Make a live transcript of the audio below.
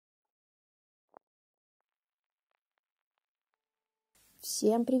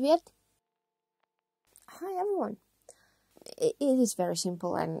Всем привет! Hi everyone! It is very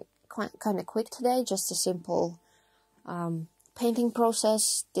simple and kind of quick today, just a simple painting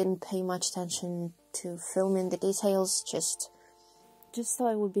process. Didn't pay much attention to filming the details, just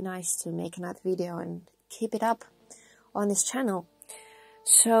thought it would be nice to make another video and keep it up on this channel.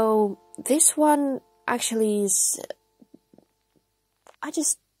 So this one actually is, I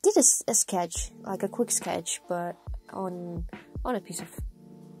just did a sketch, like a quick sketch, but on a piece of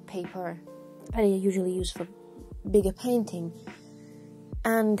paper that I usually use for bigger painting.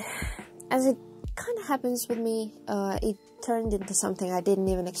 And as it kind of happens with me, it turned into something I didn't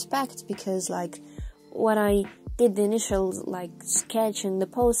even expect, because like when I did the initial like sketch and the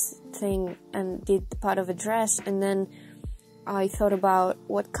pose thing and did the part of a dress, and then I thought about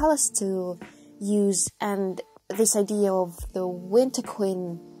what colors to use, and this idea of the Winter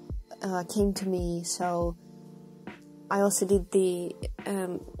Queen came to me. So I also did the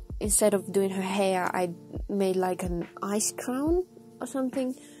instead of doing her hair, I made like an ice crown or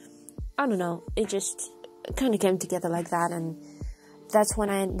something. I don't know, it just kind of came together like that, and that's what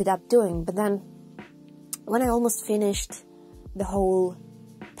I ended up doing. But then when I almost finished the whole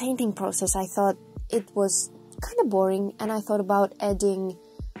painting process, I thought it was kind of boring, and I thought about adding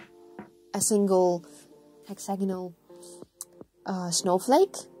a single hexagonal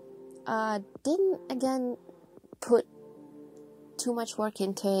snowflake. Didn't again put too much work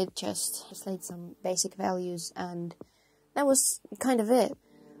into it, just translate some basic values, and that was kind of it.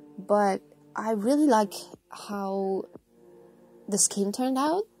 But I really like how the skin turned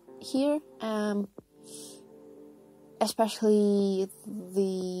out here, especially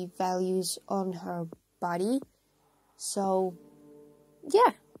the values on her body. So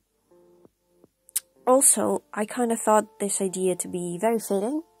yeah. Also, I kind of thought this idea to be very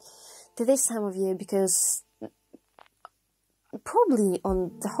fitting to this time of year, because probably on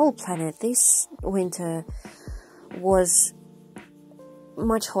the whole planet this winter was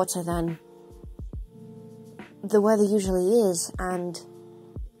much hotter than the weather usually is, and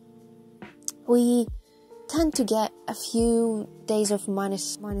we tend to get a few days of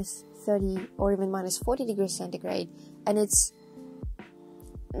minus 30 or even minus 40 degrees centigrade, and it's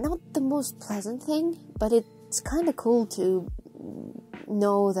not the most pleasant thing, but it's kind of cool to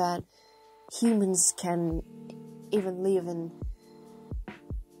know that humans can even live in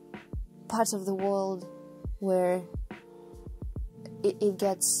parts of the world where it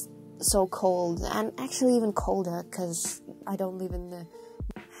gets so cold, and actually even colder, because I don't live in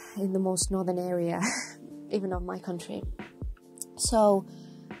the most northern area even of my country. So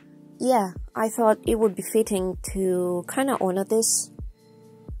yeah, I thought it would be fitting to kind of honor this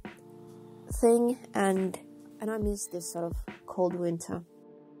thing, and I miss this sort of cold winter.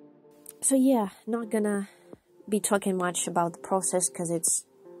 So yeah, not gonna be talking much about the process, because it's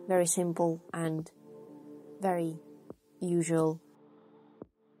very simple and very usual.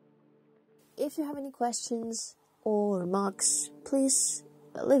 If you have any questions or remarks, please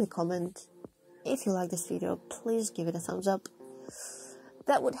leave a comment. If you like this video, please give it a thumbs up.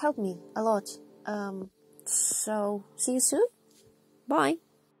 That would help me a lot. So see you soon. Bye.